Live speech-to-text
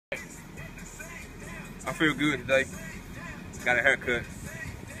I feel good today. Got a haircut.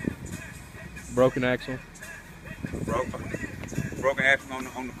 Broken axle. Broken axle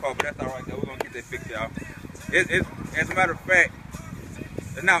on the car, but that's all right though. We're gonna get that fixed, y'all. As a matter of fact,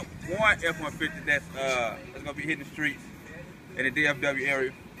 there's not one F-150 that's gonna be hitting the streets in the DFW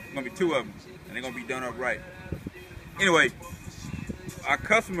area. There's gonna be 2 of them, and they're gonna be done up right. Anyway, our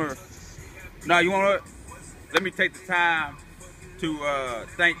customer. Now you want to? Let me take the time to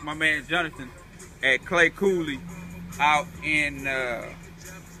thank my man Jonathan at COOLEY out in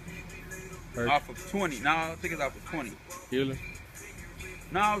off of 20. No, I think it's off of 20. Healer?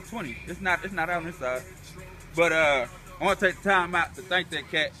 No, 20. It's not out on this side. But I want to take the time out to thank that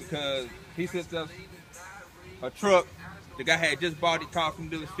cat because he sent us a truck. The guy had just bought it, car from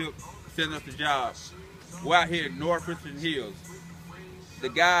the dealership, sending us the job. We're out here in North Richmond Hills. The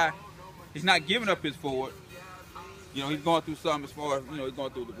guy, he's not giving up his Ford. You know, he's going through something as far as, you know, he's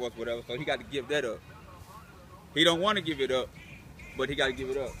going through divorce, whatever, so he got to give that up. He don't want to give it up, but he got to give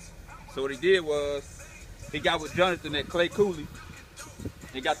it up. So what he did was, he got with Jonathan at COOLEY.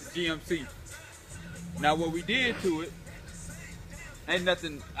 He got the GMC. Now what we did to it, ain't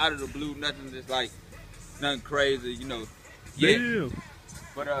nothing out of the blue, nothing that's like, nothing crazy, you know. Yeah.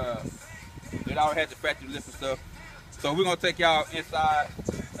 But it all had the factory lift and stuff. So we're gonna take y'all inside,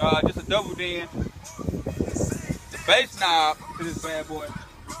 just a double den. The bass knob to this bad boy.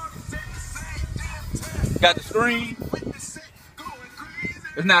 Got the screen.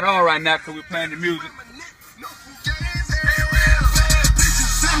 It's not on right now because we're playing the music.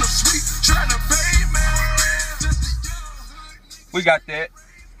 We got that.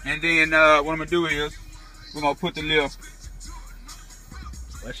 And then what I'm gonna do is we're gonna put the lift.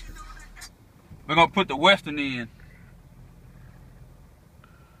 Western. We're gonna put the Western in.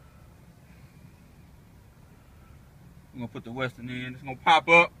 We're gonna put the Western in. It's gonna pop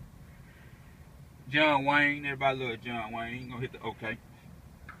up. John Wayne. Everybody loves John Wayne. He's gonna hit the OK.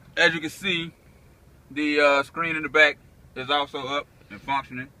 As you can see, the screen in the back is also up and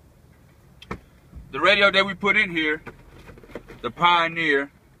functioning. The radio that we put in here, the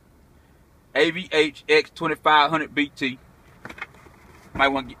Pioneer AVH X2500 BT. Might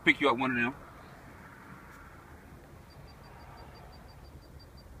want to pick you up one of them.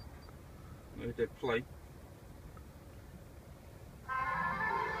 Let that play.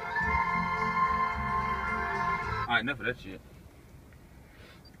 Alright, enough of that shit.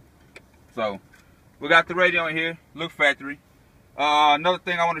 So, we got the radio in here. Look factory. Another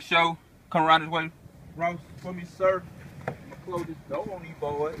thing I want to show. Come around this way. Ross, for me, sir. I'm going to close this door on these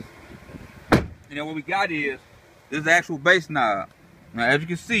boys. And then what we got is, this is the actual bass knob. Now, as you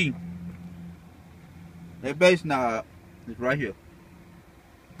can see, that bass knob is right here.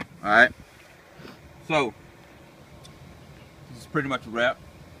 Alright. So, this is pretty much a wrap.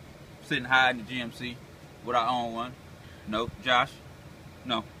 Sitting high in the GMC with our own one. No, Josh.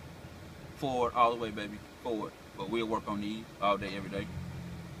 No. Forward all the way, baby. Forward. But we'll work on these all day, every day.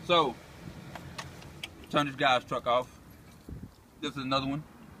 So, turn this guy's truck off. This is another one.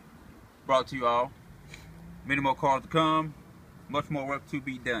 Brought to you all. Many more cars to come. Much more work to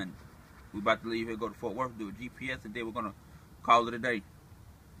be done. We're about to leave here, go to Fort Worth, do a GPS, and then we're going to call it a day.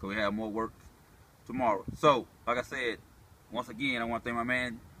 Because we have more work tomorrow. So, like I said, once again, I want to thank my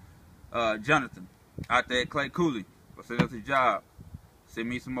man, Jonathan, out there at COOLEY, for sending us a job. Send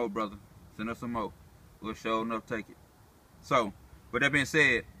me some more, brother. Send us some more. We'll show enough take it. So, with that being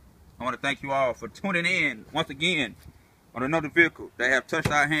said, I want to thank you all for tuning in once again on another vehicle that have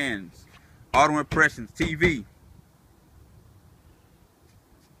touched our hands. Auto Impressions TV.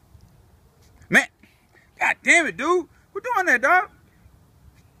 Man, god damn it, dude. We're doing that, dog.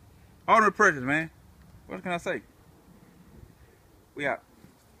 Auto Impressions, man. What can I say? We out.